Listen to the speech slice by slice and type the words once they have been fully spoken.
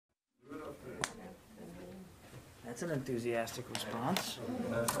That's an enthusiastic response.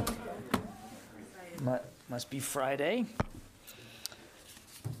 Must be Friday.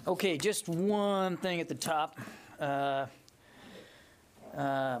 Okay, just one thing at the top.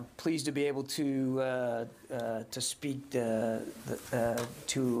 Pleased to be able to speak to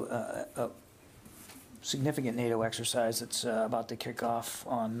a significant NATO exercise that's about to kick off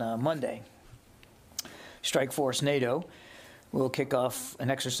on Monday. Strikeforce NATO will kick off an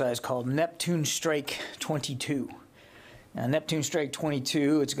exercise called Neptune Strike 22. Now, Neptune Strike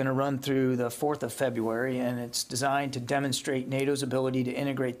 22, it's going to run through the 4th of February, and it's designed to demonstrate NATO's ability to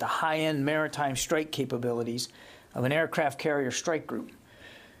integrate the high-end maritime strike capabilities of an aircraft carrier strike group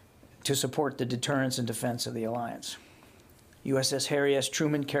to support the deterrence and defense of the alliance. USS Harry S.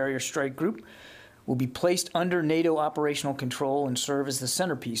 Truman Carrier Strike Group will be placed under NATO operational control and serve as the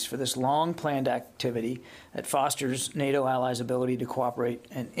centerpiece for this long-planned activity that fosters NATO allies' ability to cooperate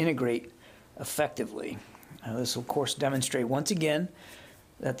and integrate effectively. This will, of course, demonstrate once again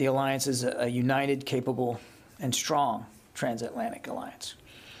that the alliance is a united, capable, and strong transatlantic alliance.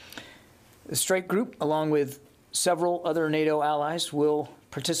 The strike group, along with several other NATO allies, will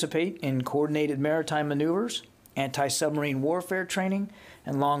participate in coordinated maritime maneuvers, anti-submarine warfare training,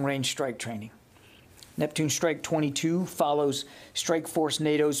 and long-range strike training. Neptune Strike 22 follows Strikeforce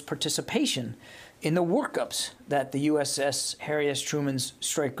NATO's participation in the workups that the USS Harry S. Truman's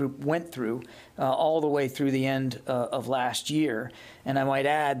strike group went through all the way through the end of last year. And I might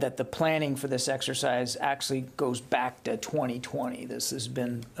add that the planning for this exercise actually goes back to 2020. This has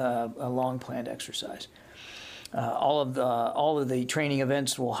been a long-planned exercise. All of the training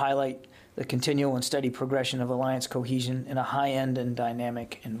events will highlight the continual and steady progression of alliance cohesion in a high-end and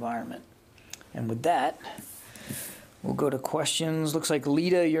dynamic environment. And with that, we'll go to questions. Looks like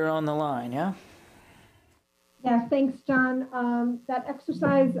Lita, you're on the line, yeah? Yeah, thanks, John. That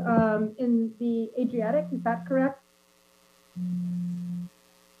exercise in the Adriatic, is that correct?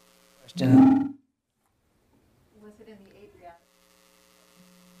 Question. Was it in the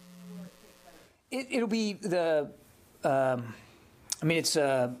Adriatic? It'll be the, I mean, it's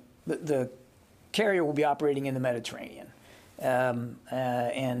the carrier will be operating in the Mediterranean.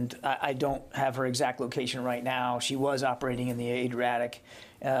 And I don't have her exact location right now. She was operating in the Adriatic,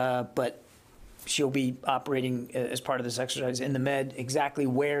 but she'll be operating as part of this exercise in the Med. Exactly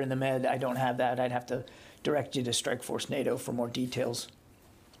where in the Med, I don't have that. I'd have to direct you to Strikeforce NATO for more details.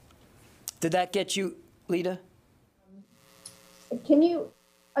 Did that get you, Lita? Can you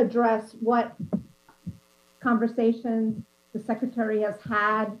address what conversations the Secretary has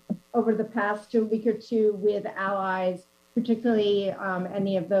had over the past week or two with allies, particularly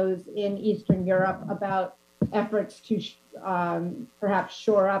any of those in Eastern Europe, about efforts to perhaps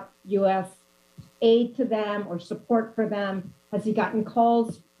shore up U.S. aid to them or support for them? Has he gotten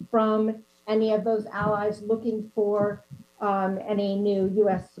calls from any of those allies looking for any new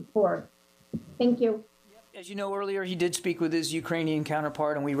U.S. support? Thank you. As you know, earlier he did speak with his Ukrainian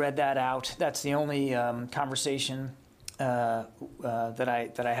counterpart, and we read that out. That's the only conversation that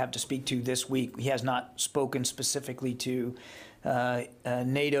I have to speak to this week. He has not spoken specifically to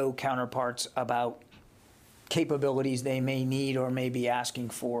NATO counterparts about capabilities they may need or may be asking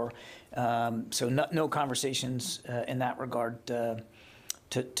for. So no conversations in that regard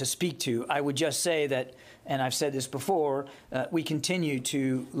to speak to. I would just say that, and I've said this before, we continue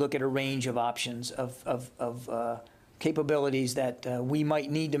to look at a range of options of capabilities that we might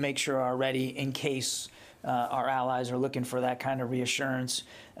need to make sure are ready in case our allies are looking for that kind of reassurance.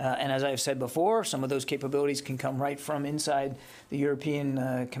 And as I've said before, some of those capabilities can come right from inside the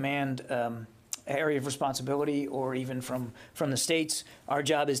European command area of responsibility, or even from the States. Our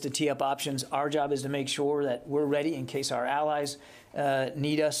job is to tee up options. Our job is to make sure that we're ready in case our allies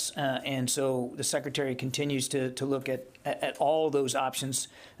need us. And so the Secretary continues to look at all those options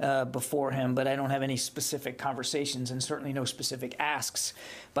before him, but I don't have any specific conversations and certainly no specific asks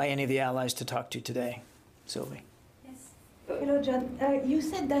by any of the allies to talk to today. Sylvie. Yes. Hello, John. You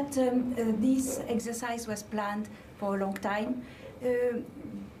said that this exercise was planned for a long time.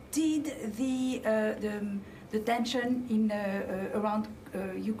 Did the tension in around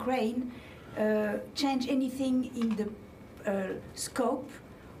Ukraine change anything in the scope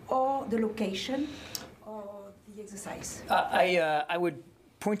or the location of the exercise? I would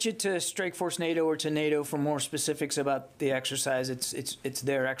point you to Strikeforce NATO or to NATO for more specifics about the exercise. It's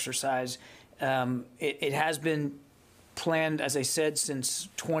their exercise. It has been planned, as I said, since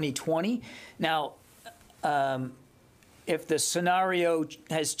 2020. Now, if the scenario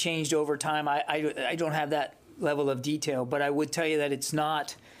has changed over time, I don't have that level of detail, but I would tell you that it's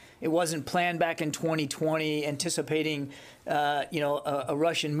not It wasn't planned back in 2020, anticipating, a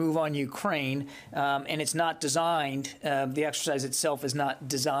Russian move on Ukraine, and it's not designed. The exercise itself is not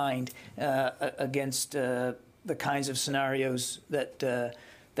designed against the kinds of scenarios that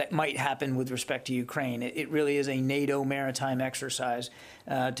might happen with respect to Ukraine. It really is a NATO maritime exercise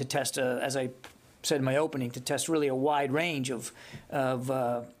to test, as I said in my opening, to test really a wide range of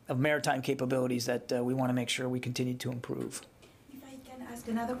maritime capabilities that we want to make sure we continue to improve. If I can ask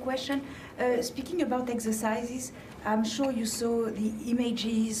another question, speaking about exercises, I'm sure you saw the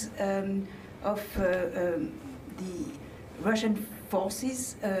images of the Russian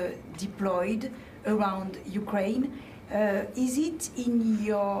forces deployed around Ukraine. Is it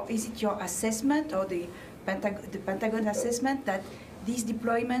your assessment or the Pentagon assessment that this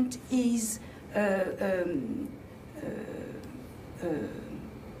deployment is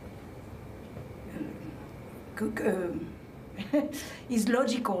is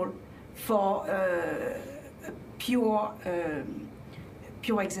logical for pure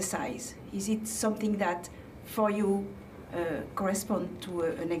exercise? Is it something that for you correspond to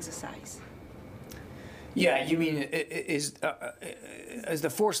an exercise? Yeah, you mean is the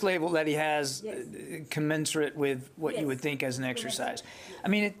force level that he has commensurate with what you would think as an exercise? I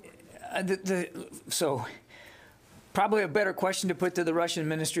mean, so probably a better question to put to the Russian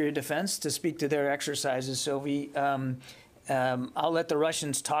Ministry of Defense to speak to their exercises, Sylvie. I'll let the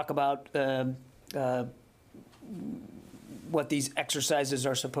Russians talk about what these exercises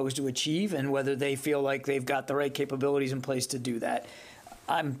are supposed to achieve and whether they feel like they've got the right capabilities in place to do that.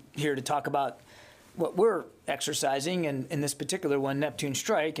 I'm here to talk about what we're exercising, and in this particular one, Neptune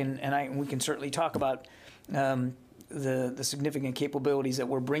Strike, and we can certainly talk about the significant capabilities that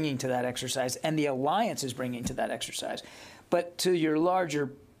we're bringing to that exercise and the alliance is bringing to that exercise. But to your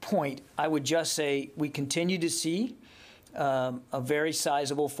larger point, I would just say we continue to see a very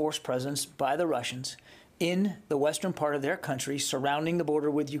sizable force presence by the Russians in the western part of their country surrounding the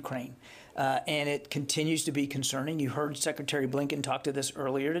border with Ukraine. And it continues to be concerning. You heard Secretary Blinken talk to this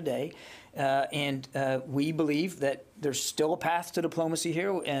earlier today. And we believe that there's still a path to diplomacy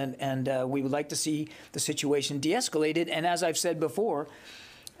here, and we would like to see the situation de-escalated. And as I've said before,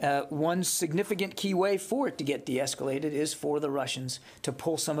 one significant key way for it to get de-escalated is for the Russians to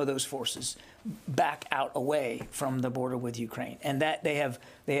pull some of those forces back out away from the border with Ukraine. And that they have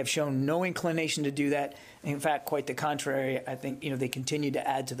shown no inclination to do that. In fact, quite the contrary. I think they continue to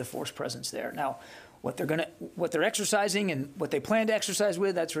add to the force presence there. Now, what they're exercising and what they plan to exercise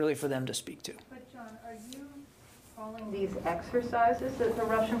with, that's really for them to speak to. But John, are you calling these exercises that the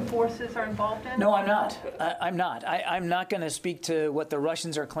Russian forces are involved in? No, I'm not. I'm not. I'm not going to speak to what the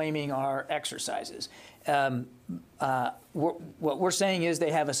Russians are claiming are exercises. What we're saying is they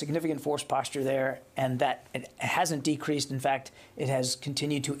have a significant force posture there, and that it hasn't decreased. In fact, it has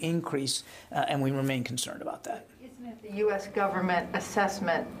continued to increase, and we remain concerned about that. Isn't it the U.S. government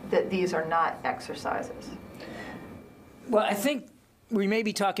assessment that these are not exercises? Well, I think we may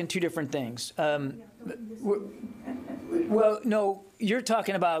be talking two different things. Well, no, you're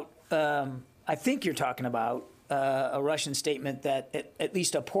talking about, I think you're talking about a Russian statement that at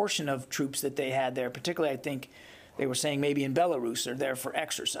least a portion of troops that they had there, particularly I think they were saying maybe in Belarus, are there for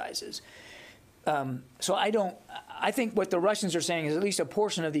exercises. So I think what the Russians are saying is at least a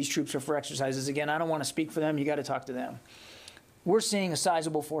portion of these troops are for exercises. Again, I don't want to speak for them. You got to talk to them. We're seeing a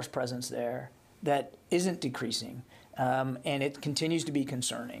sizable force presence there that isn't decreasing, and it continues to be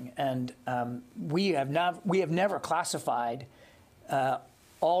concerning. And we have never classified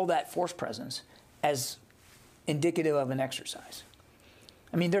all that force presence as indicative of an exercise.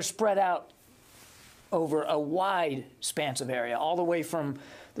 I mean, they're spread out over a wide span of area, all the way from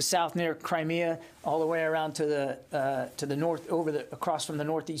the south near Crimea, all the way around to the north, across from the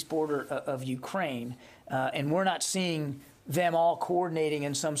northeast border of Ukraine, and we're not seeing them all coordinating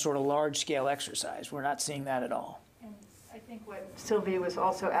in some sort of large-scale exercise. We're not seeing that at all. And I think what Sylvia was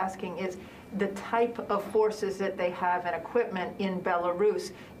also asking is the type of forces that they have and equipment in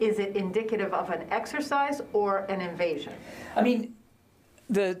Belarus. Is it indicative of an exercise or an invasion? I mean,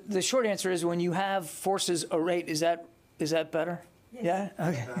 the short answer is when you have forces arrayed, is that better? Yes. Yeah?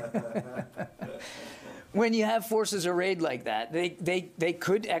 Okay. When you have forces arrayed like that, they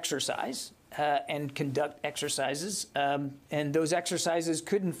could exercise and conduct exercises, and those exercises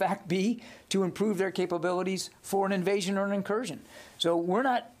could in fact be to improve their capabilities for an invasion or an incursion. So we're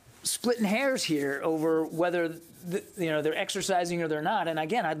not splitting hairs here over whether they're exercising or they're not. And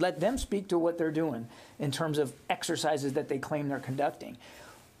again, I'd let them speak to what they're doing in terms of exercises that they claim they're conducting.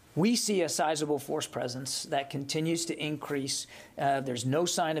 We see a sizable force presence that continues to increase. There's no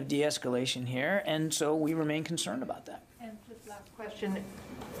sign of de-escalation here, and so we remain concerned about that. And just last question,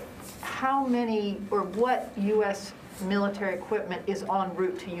 how many or what U.S. military equipment is en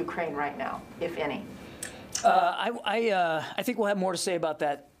route to Ukraine right now, if any? I think we'll have more to say about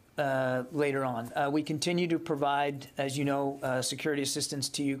that later on. We continue to provide, as you know, security assistance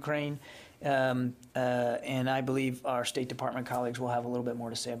to Ukraine, and I believe our State Department colleagues will have a little bit more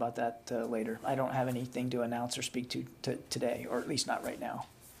to say about that later. I don't have anything to announce or speak to today, or at least not right now.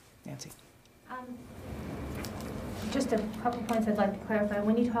 Nancy? Just a couple points I'd like to clarify.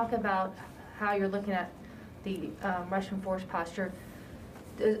 When you talk about how you're looking at the Russian force posture,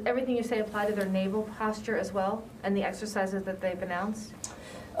 does everything you say apply to their naval posture as well, and the exercises that they've announced?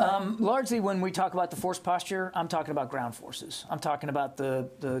 Largely, when we talk about the force posture, I'm talking about ground forces. I'm talking about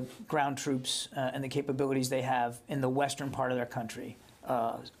the ground troops and the capabilities they have in the western part of their country,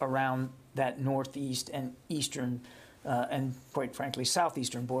 around that northeast and eastern, and quite frankly,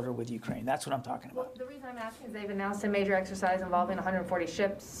 southeastern border with Ukraine. That's what I'm talking about. Well, the reason I'm asking is they've announced a major exercise involving 140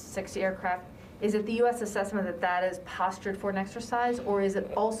 ships, 60 aircraft. Is it the U.S. assessment that that is postured for an exercise, or is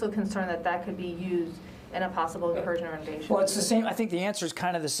it also concerned that that could be used in a possible incursion or invasion? Well, it's the same. I think the answer is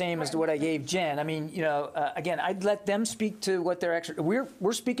kind of the same as to what I gave Jen. I mean, you know, again, I'd let them speak to what their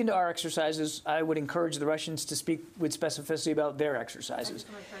we're speaking to our exercises. I would encourage the Russians to speak with specificity about their exercises.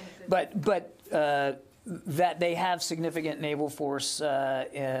 But that they have significant naval force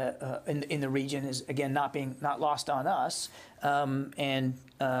in the region is, again, not lost on us, and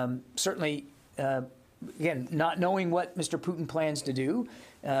certainly. Again, not knowing what Mr. Putin plans to do,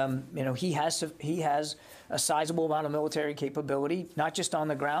 you know, he has a sizable amount of military capability, not just on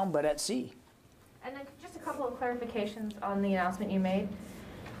the ground, but at sea. And then just a couple of clarifications on the announcement you made.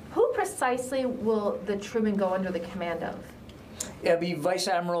 Who precisely will the Truman go under the command of? It'll be Vice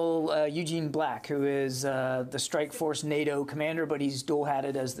Admiral Eugene Black, who is the Strikeforce NATO commander, but he's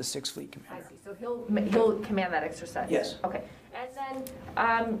dual-hatted as the Sixth Fleet commander. I see. So he'll command that exercise. Yes. Okay. And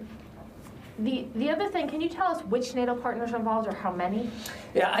then. The other thing, can you tell us which NATO partners are involved or how many?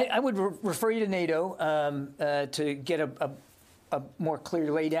 Yeah, I would refer you to NATO to get a more clear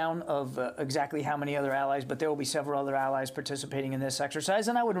laydown of exactly how many other allies, but there will be several other allies participating in this exercise.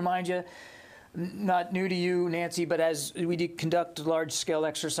 And I would remind you, not new to you, Nancy, but as we conduct large-scale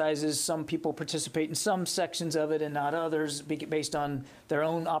exercises, some people participate in some sections of it and not others, based on their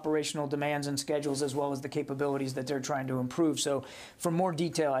own operational demands and schedules, as well as the capabilities that they're trying to improve. So for more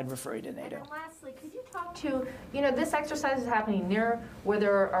detail, I'd refer you to NATO. And then lastly, could you talk to, you know, this exercise is happening near where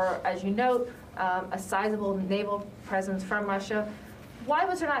there are, as you note, a sizable naval presence from Russia. Why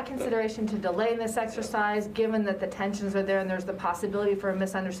was there not consideration to delay this exercise, given that the tensions are there and there's the possibility for a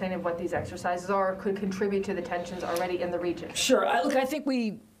misunderstanding of what these exercises are, or could contribute to the tensions already in the region? Sure. Look, I think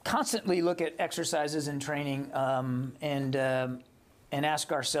we constantly look at exercises and training and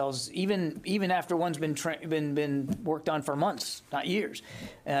ask ourselves, even after one's been worked on for months, not years,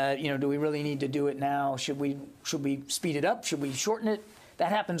 you know, do we really need to do it now? Should we speed it up? Should we shorten it? That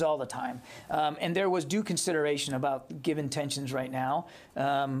happens all the time. And there was due consideration about, given tensions right now,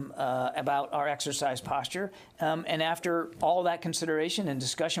 about our exercise posture. And after all that consideration and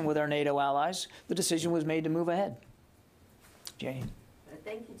discussion with our NATO allies, the decision was made to move ahead. Jane.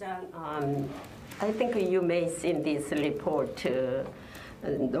 Thank you, John. I think you may have seen this report,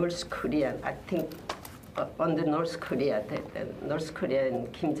 North Korea. I think on the North Korea, North Korea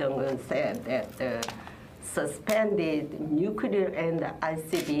and Kim Jong-un said that suspended nuclear and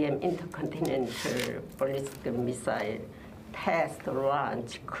ICBM intercontinental ballistic missile test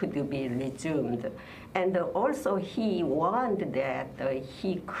launch could be resumed. And also he warned that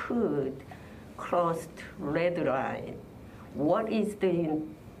he could cross red line. What is the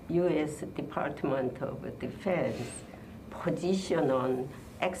U.S. Department of Defense position on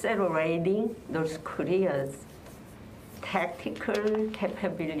accelerating North Korea's tactical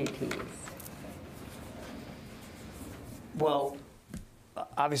capabilities? Well,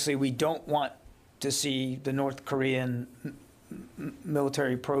 obviously, we don't want to see the North Korean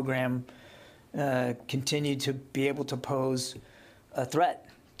military program continue to be able to pose a threat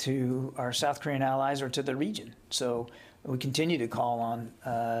to our South Korean allies or to the region. So we continue to call on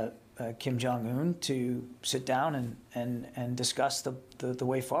Kim Jong-un to sit down and discuss the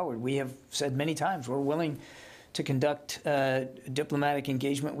way forward. We have said many times we're willing to conduct diplomatic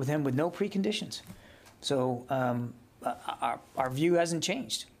engagement with him with no preconditions. So our view hasn't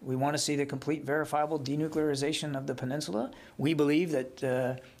changed. We want to see the complete verifiable denuclearization of the peninsula. We believe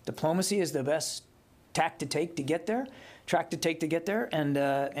that diplomacy is the best track to take to get there,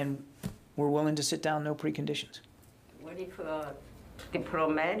 and we're willing to sit down, no preconditions. What if a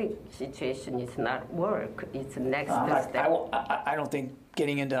diplomatic situation is not work? It's the next step. I don't think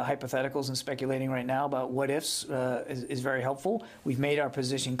getting into hypotheticals and speculating right now about what ifs is very helpful. We've made our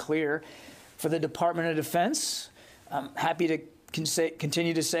position clear. For the Department of Defense, I'm happy to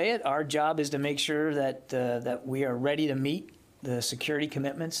continue to say it. Our job is to make sure that that we are ready to meet the security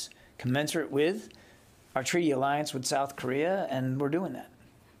commitments commensurate with our treaty alliance with South Korea, and we're doing that.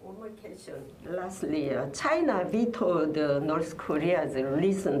 One more question. Lastly, China vetoed North Korea's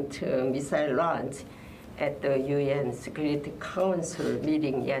recent missile launch at the UN Security Council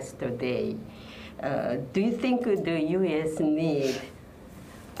meeting yesterday. Do you think the U.S. need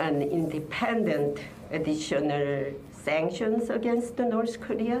an independent additional sanctions against North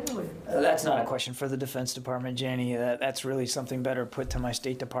Korea? That's not a question for the Defense Department, Jenny. That's really something better put to my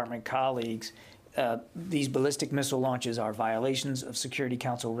State Department colleagues. These ballistic missile launches are violations of Security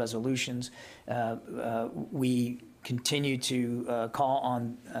Council resolutions. We continue to call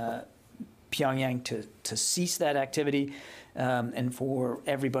on Pyongyang to cease that activity and for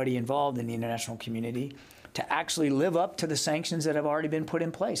everybody involved in the international community to actually live up to the sanctions that have already been put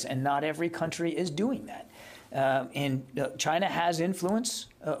in place. And not every country is doing that. And China has influence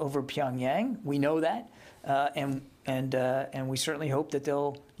over Pyongyang. We know that. And we certainly hope that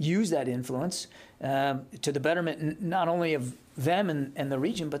they'll use that influence to the betterment not only of them and the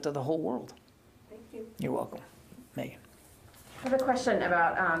region, but to the whole world. Thank you. You're welcome. Megan. I have a question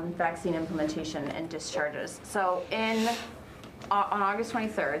about vaccine implementation and discharges. So on August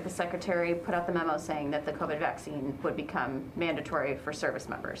 23rd, the Secretary put out the memo saying that the COVID vaccine would become mandatory for service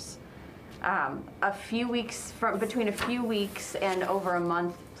members. Between a few weeks and over a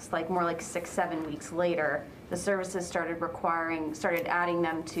month, like more like 6-7 weeks later, the services started adding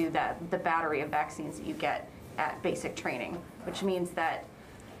them to the battery of vaccines that you get at basic training, which means that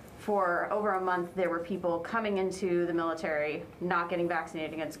for over a month, there were people coming into the military not getting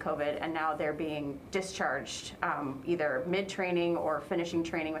vaccinated against COVID, and now they're being discharged either mid-training or finishing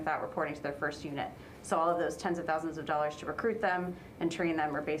training without reporting to their first unit. So all of those tens of thousands of dollars to recruit them and train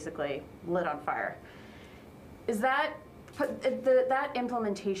them are basically lit on fire. Is that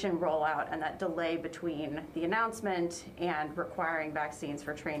implementation rollout and that delay between the announcement and requiring vaccines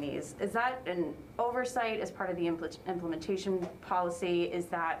for trainees, is that an oversight as part of the implementation policy? Is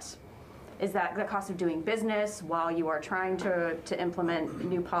that the cost of doing business while you are trying to implement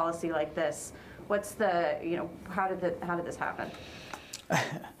new policy like this? What's how did this happen?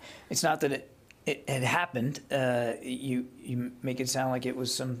 It's not that it had happened. You make it sound like it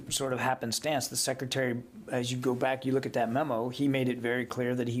was some sort of happenstance. The Secretary, as you go back, you look at that memo, he made it very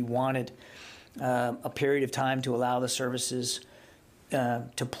clear that he wanted a period of time to allow the services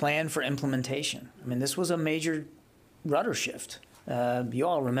to plan for implementation. I mean, this was a major rudder shift. You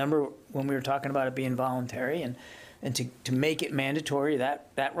all remember when we were talking about it being voluntary, and to make it mandatory,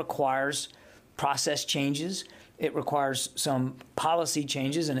 that requires process changes. It requires some policy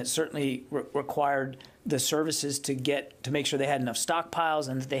changes, and it certainly required the services to make sure they had enough stockpiles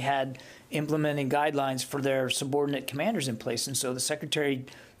and that they had implementing guidelines for their subordinate commanders in place. And so the Secretary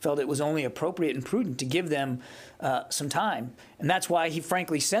felt it was only appropriate and prudent to give them some time. And that's why he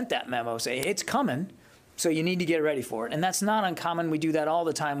frankly sent that memo, saying it's coming, so you need to get ready for it. And that's not uncommon. We do that all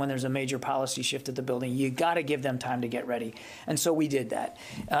the time when there's a major policy shift at the building. You got to give them time to get ready. And so we did that.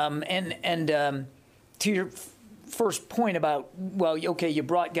 To your first point about, well, okay, you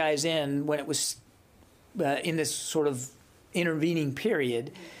brought guys in when it was in this sort of intervening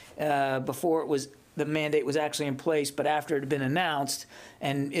period before the mandate was actually in place, but after it had been announced,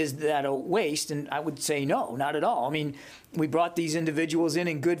 and is that a waste? And I would say no, not at all. I mean, we brought these individuals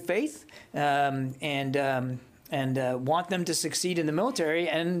in good faith and want them to succeed in the military,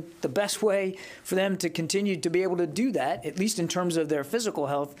 and the best way for them to continue to be able to do that, at least in terms of their physical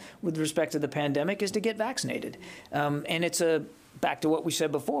health with respect to the pandemic, is to get vaccinated. And it's back to what we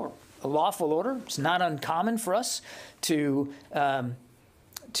said before, a lawful order. It's not uncommon for us to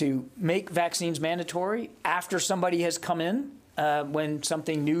make vaccines mandatory after somebody has come in when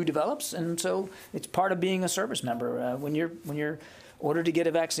something new develops, and so it's part of being a service member. When you're ordered to get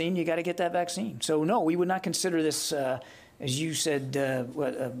a vaccine, you got to get that vaccine. So no, we would not consider this, as you said,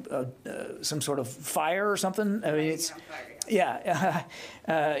 some sort of fire or something. I mean,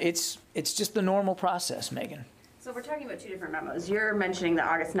 it's just the normal process, Megan. So we're talking about two different memos. You're mentioning the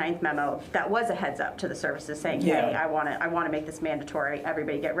August 9th memo. That was a heads up to the services saying, hey, I want to make this mandatory.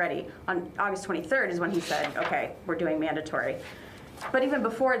 Everybody get ready. On August 23rd is when he said, okay, we're doing mandatory. But even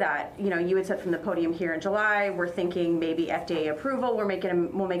before that, you had said from the podium here in July, we're thinking maybe FDA approval, we'll make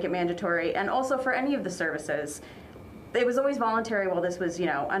it mandatory. And also for any of the services, it was always voluntary while this was,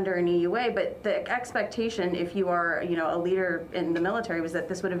 under an EUA, but the expectation, if you are, a leader in the military, was that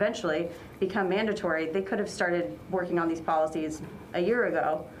this would eventually become mandatory. They could have started working on these policies a year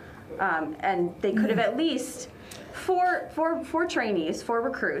ago, and they could have at least, for trainees, for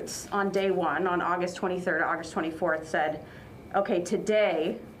recruits, on day one, on August 23rd or August 24th, said, okay,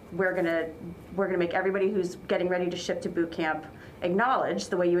 today we're gonna make everybody who's getting ready to ship to boot camp acknowledge,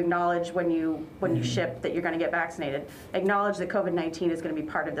 the way you acknowledge when you ship that you're going to get vaccinated, acknowledge that COVID-19 is going to be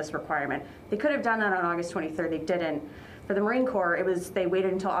part of this requirement. They could have done that on August 23rd. They didn't. For the Marine Corps, they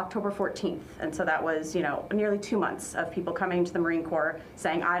waited until October 14th, and so that was nearly 2 months of people coming to the Marine Corps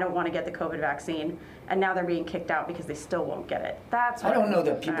saying, I don't want to get the COVID vaccine, and now they're being kicked out because they still won't get it. That's what I don't know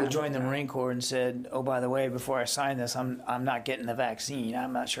that people joined the Marine Corps and said, oh, by the way, before I sign this, I'm not getting the vaccine.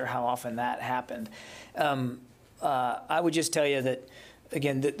 I'm not sure how often that happened. I would just tell you that,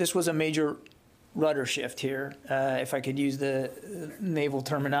 again, this was a major rudder shift here, if I could use the naval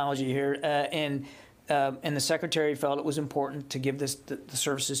terminology here, and the Secretary felt it was important to give the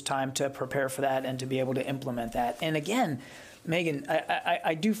services time to prepare for that and to be able to implement that. And again, Megan,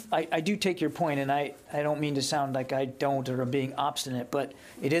 I do take your point, and I don't mean to sound like I don't or am being obstinate, but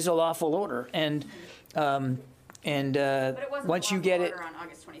it is a lawful order, and but it wasn't once you get it on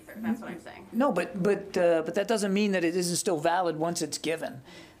August 23rd. That's what I'm saying. No, but that doesn't mean that it isn't still valid once it's given.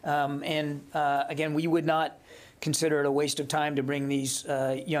 Again, we would not consider it a waste of time to bring these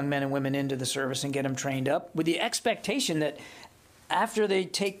young men and women into the service and get them trained up with the expectation that after they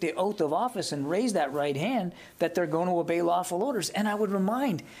take the oath of office and raise that right hand, that they're going to obey lawful orders. And I would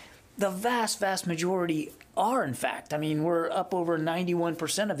remind, the vast, vast majority are, in fact. I mean, we're up over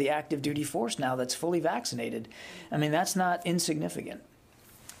 91% of the active duty force now that's fully vaccinated. I mean, that's not insignificant.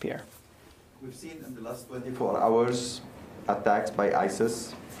 Pierre. We've seen in the last 24 hours attacks by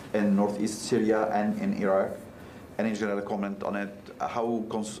ISIS in northeast Syria and in Iraq. Any general comment on it? How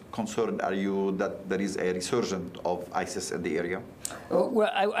concerned are you that there is a resurgence of ISIS in the area? Well,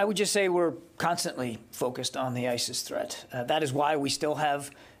 I would just say we're constantly focused on the ISIS threat. That is why we still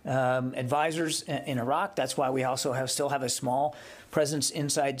have advisors in Iraq. That's why we also still have a small presence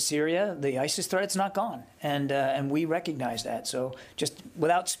inside Syria. The ISIS threat's not gone, and we recognize that. So just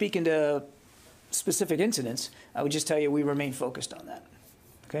without speaking to specific incidents, I would just tell you we remain focused on that.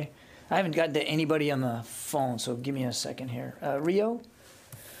 Okay? I haven't gotten to anybody on the phone, so give me a second here. Rio?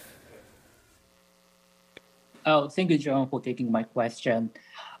 Oh, thank you, John, for taking my question.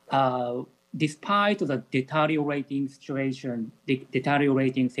 Despite the deteriorating security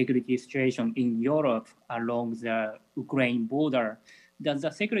situation in Europe along the Ukraine border, does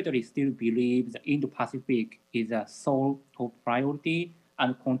the Secretary still believe the Indo-Pacific is a sole top priority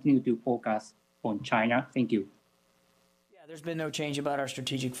and continue to focus on China? Thank you. Yeah, there's been no change about our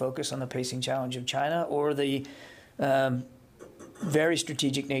strategic focus on the pacing challenge of China or the very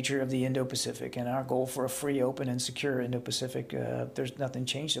strategic nature of the Indo-Pacific and our goal for a free, open, and secure Indo-Pacific. There's nothing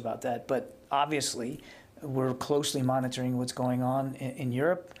changed about that. But obviously, we're closely monitoring what's going on in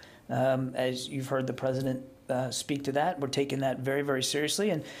Europe. As you've heard the President speak to that, we're taking that very, very seriously.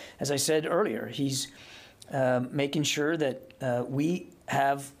 And as I said earlier, he's making sure that we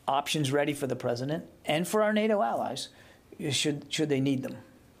have options ready for the President and for our NATO allies should they need them.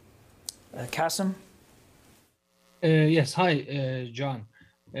 Qasim? Yes, hi, John.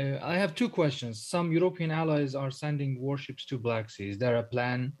 I have two questions. Some European allies are sending warships to Black Sea. Is there a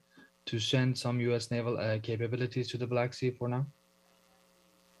plan to send some U.S. naval capabilities to the Black Sea for now?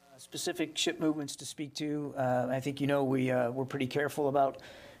 Specific ship movements to speak to. I think we're pretty careful about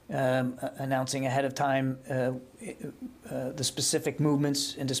announcing ahead of time the specific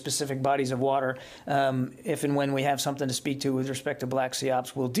movements into specific bodies of water. If and when we have something to speak to with respect to Black Sea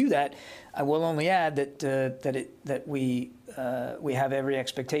ops, we'll do that. I will only add that we have every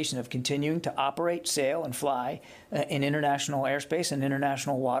expectation of continuing to operate, sail, and fly in international airspace and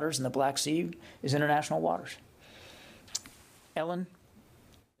international waters, and the Black Sea is international waters. Ellen?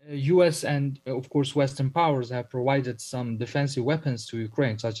 U.S. and, of course, Western powers have provided some defensive weapons to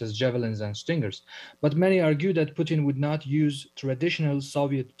Ukraine, such as javelins and stingers. But many argue that Putin would not use traditional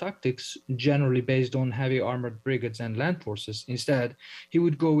Soviet tactics, generally based on heavy armored brigades and land forces. Instead, he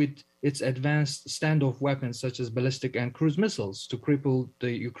would go with its advanced standoff weapons, such as ballistic and cruise missiles, to cripple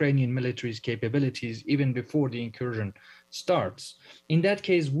the Ukrainian military's capabilities even before the incursion starts. In that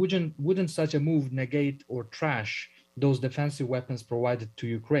case, wouldn't such a move negate or trash those defensive weapons provided to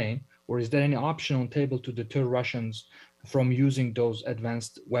Ukraine, or is there any option on table to deter Russians from using those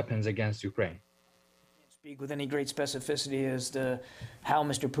advanced weapons against Ukraine? speak with any great specificity as to how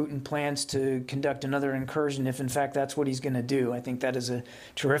Mr. Putin plans to conduct another incursion, if in fact that's what he's going to do. I think that is a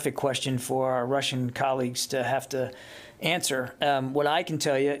terrific question for our Russian colleagues to have to answer. What I can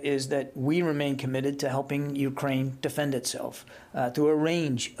tell you is that we remain committed to helping Ukraine defend itself through a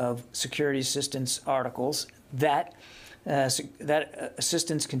range of security assistance articles. That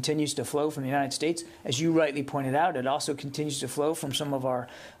assistance continues to flow from the United States. As you rightly pointed out, it also continues to flow from some of our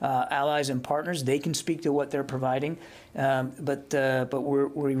allies and partners. They can speak to what they're providing, but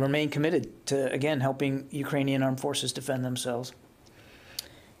we remain committed to, again, helping Ukrainian armed forces defend themselves.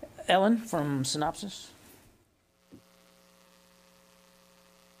 Ellen from Synopsis.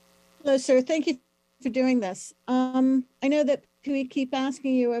 Hello, sir. Thank you for doing this. I know that we keep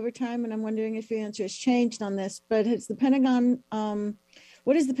asking you over time, and I'm wondering if your answer has changed on this, but has the Pentagon,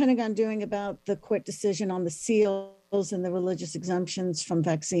 what is the Pentagon doing about the court decision on the seals and the religious exemptions from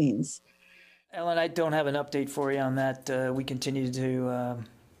vaccines? Ellen, I don't have an update for you on that. We continue to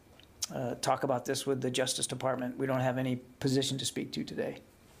talk about this with the Justice Department. We don't have any position to speak to today.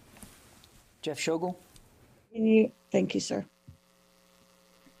 Jeff Shogel? Thank you, sir.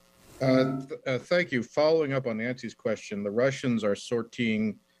 Thank you. Following up on Nancy's question, the Russians are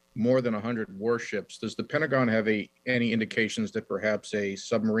sortying more than 100 warships. Does the Pentagon have any indications that perhaps a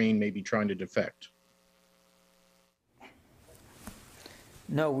submarine may be trying to defect?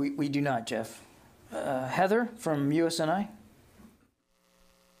 No, we do not, Jeff. Heather from USNI?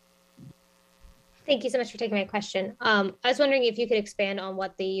 Thank you so much for taking my question. I was wondering if you could expand on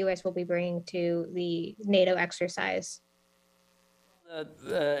what the U.S. will be bringing to the NATO exercise.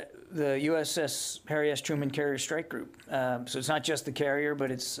 The USS Harry S. Truman Carrier Strike Group. So it's not just the carrier,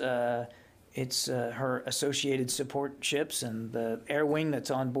 but it's her associated support ships and the air wing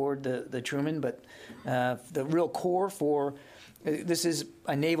that's on board the Truman. But the real core for this is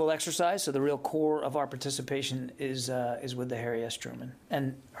a naval exercise, so the real core of our participation is with the Harry S. Truman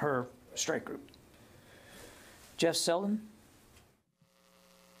and her strike group. Jeff Selden.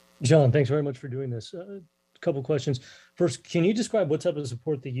 John, thanks very much for doing this. Couple questions. First, can you describe what type of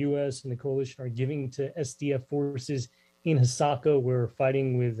support the U.S. and the coalition are giving to SDF forces in Hasaka, where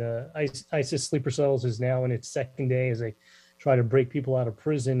fighting with ISIS sleeper cells is now in its second day as they try to break people out of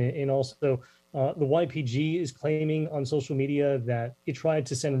prison? And also, the YPG is claiming on social media that it tried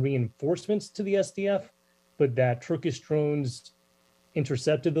to send reinforcements to the SDF, but that Turkish drones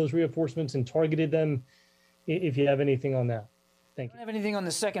intercepted those reinforcements and targeted them. If you have anything on that. Thank you. I don't have anything on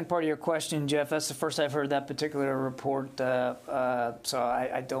the second part of your question, Jeff. That's the first I've heard that particular report, so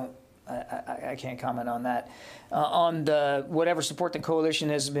I can't comment on that. On the whatever support the coalition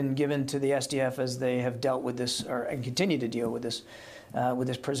has been given to the SDF as they have dealt with this, and continue to deal with this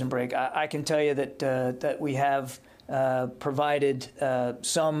prison break, I can tell you that we have provided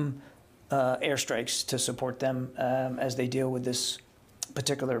some airstrikes to support them as they deal with this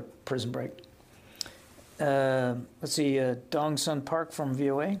particular prison break. Let's see, Dong Sun Park from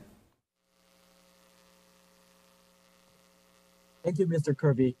VOA. Thank you, Mr.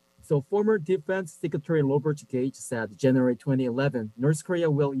 Kirby. So former Defense Secretary Robert Gage said January 2011, North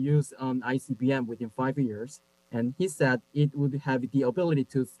Korea will use ICBM within 5 years. And he said it would have the ability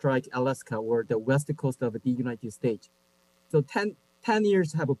to strike Alaska or the west coast of the United States. So 10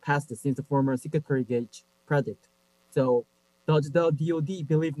 years have passed since the former Secretary Gage predict. So does the DoD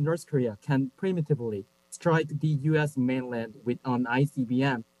believe North Korea can primitively strike the U.S. mainland with an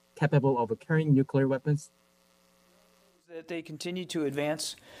ICBM capable of carrying nuclear weapons? That they continue to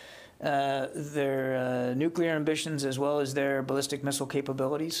advance their nuclear ambitions as well as their ballistic missile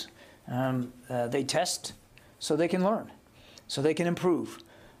capabilities. They test so they can learn, so they can improve.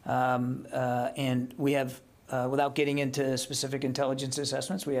 And we have, without getting into specific intelligence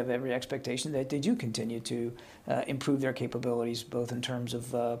assessments, we have every expectation that they do continue to improve their capabilities, both in terms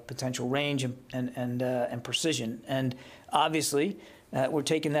of potential range and precision. And obviously, we're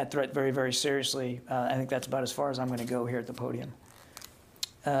taking that threat very, very seriously. I think that's about as far as I'm going to go here at the podium.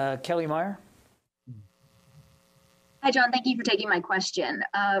 Kelly Meyer. Hi, John. Thank you for taking my question.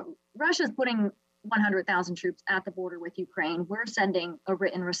 Russia's putting 100,000 troops at the border with Ukraine. We're sending a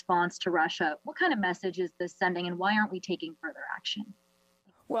written response to Russia. What kind of message is this sending, and why aren't we taking further action?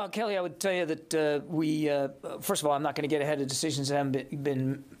 Well, Kelly, I would tell you that we, first of all, I'm not going to get ahead of decisions that haven't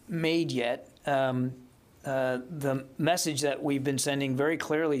been made yet. The message that we've been sending very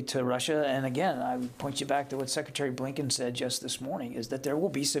clearly to Russia, and again, I would point you back to what Secretary Blinken said just this morning, is that there will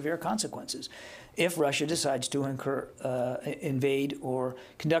be severe consequences if Russia decides to invade or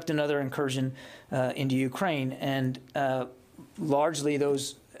conduct another incursion into Ukraine. And largely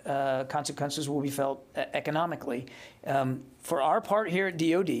those consequences will be felt economically. For our part here at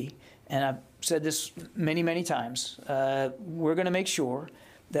DoD, and I've said this many, many times, we're going to make sure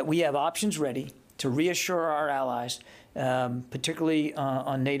that we have options ready to reassure our allies, particularly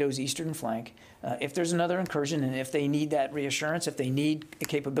on NATO's eastern flank, if there's another incursion and if they need that reassurance, if they need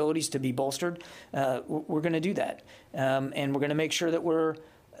capabilities to be bolstered, we're going to do that, and we're going to make sure that we're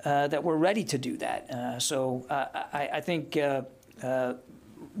ready to do that. So I think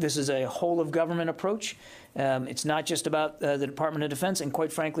this is a whole of government approach. It's not just about the Department of Defense, and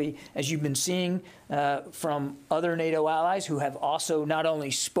quite frankly, as you've been seeing from other NATO allies who have also not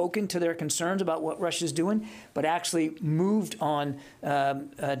only spoken to their concerns about what Russia's doing, but actually moved on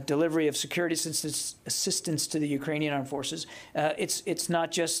delivery of security assistance to the Ukrainian armed forces. It's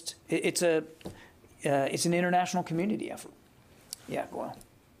not just it's an international community effort. Yeah, go on.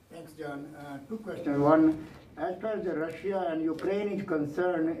 Thanks, John. Two questions. One, as far as Russia and Ukraine is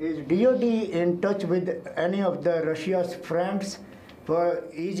concerned, is DoD in touch with any of the Russia's friends for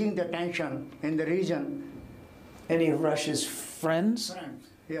easing the tension in the region? Any of Russia's friends? Friends,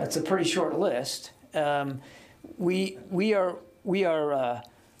 yeah. That's a pretty short list. We are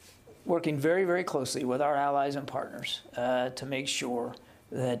working very, very closely with our allies and partners to make sure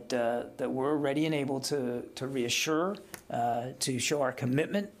that we're ready and able to reassure, to show our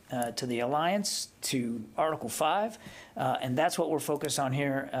commitment to the alliance, to Article 5, and that's what we're focused on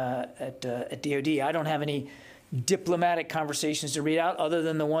here at DoD. I don't have any diplomatic conversations to read out other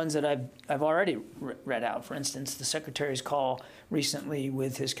than the ones that I've already read out. For instance, the Secretary's call recently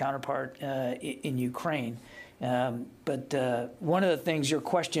with his counterpart in Ukraine. But one of the things your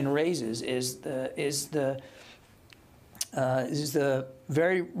question raises is the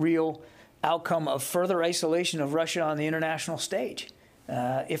very real outcome of further isolation of Russia on the international stage.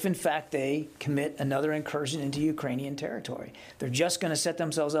 If in fact they commit another incursion into Ukrainian territory, they're just going to set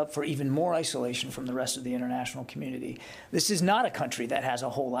themselves up for even more isolation from the rest of the international community. This is not a country that has a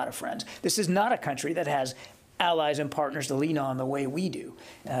whole lot of friends. This is not a country that has allies and partners to lean on the way we do,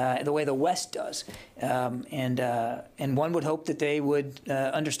 the way the West does. And one would hope that they would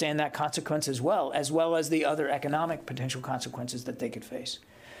understand that consequence as well as the other economic potential consequences that they could face.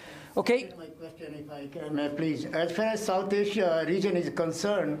 Okay. My question, if I can, please. As far as South Asia region is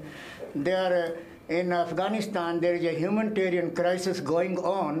concerned, there in Afghanistan there is a humanitarian crisis going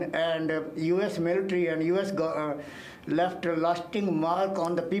on, and U.S. military and U.S. left a lasting mark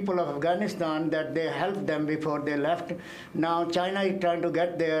on the people of Afghanistan that they helped them before they left. Now China is trying to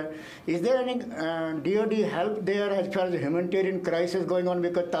get there. Is there any DoD help there as far as the humanitarian crisis going on,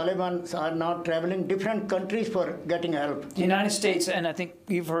 because Taliban are now traveling different countries for getting help? The United States, and I think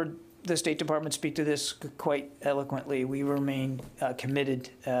you've heard the State Department speak to this quite eloquently, we remain committed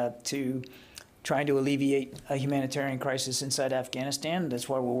to trying to alleviate a humanitarian crisis inside Afghanistan. That's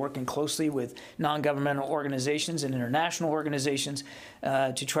why we're working closely with non-governmental organizations and international organizations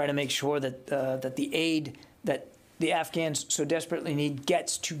to try to make sure that that the aid that the Afghans so desperately need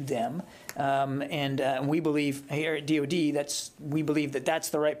gets to them. And we believe here at DoD we believe that that's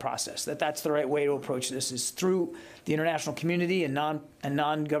the right process, that's the right way to approach this, is through the international community and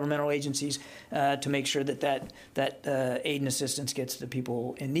non-governmental agencies to make sure that aid and assistance gets to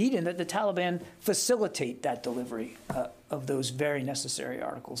people in need, and that the Taliban facilitate that delivery of those very necessary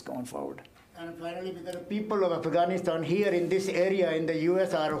articles going forward. And finally, because the people of Afghanistan here in this area in the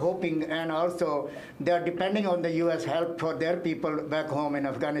U.S. are hoping, and also they are depending on the U.S. help for their people back home in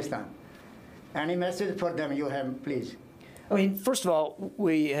Afghanistan. Any message for them you have, please? I mean, first of all,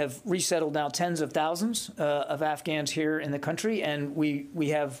 we have resettled now tens of thousands of Afghans here in the country, and we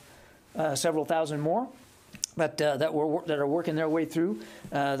have several thousand more that are working their way through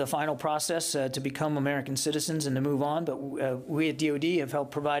the final process to become American citizens and to move on. But we at DoD have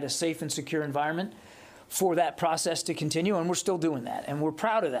helped provide a safe and secure environment for that process to continue, and we're still doing that, and we're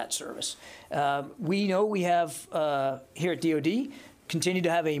proud of that service. We know we have here at DoD continue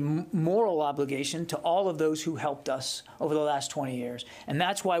to have a moral obligation to all of those who helped us over the last 20 years. And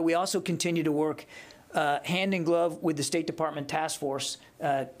that's why we also continue to work hand in glove with the State Department task force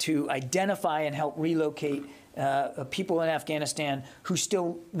to identify and help relocate people in Afghanistan who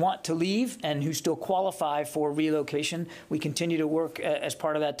still want to leave and who still qualify for relocation. We continue to work as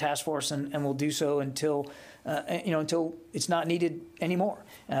part of that task force, and we'll do so until until it's not needed anymore.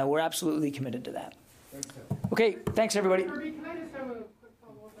 We're absolutely committed to that. Okay, thanks everybody. Kirby, can I just have a quick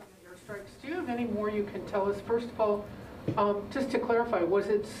follow-up on the airstrikes? Do you have any more you can tell us? First of all, just to clarify, was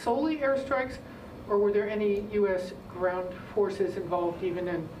it solely airstrikes, or were there any U.S. ground forces involved even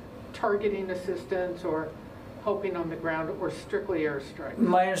in targeting assistance or helping on the ground, or strictly airstrikes?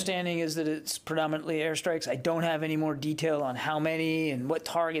 My understanding is that it's predominantly airstrikes. I don't have any more detail on how many and what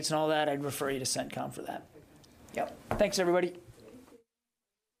targets and all that. I'd refer you to CENTCOM for that. Yep. Thanks, everybody.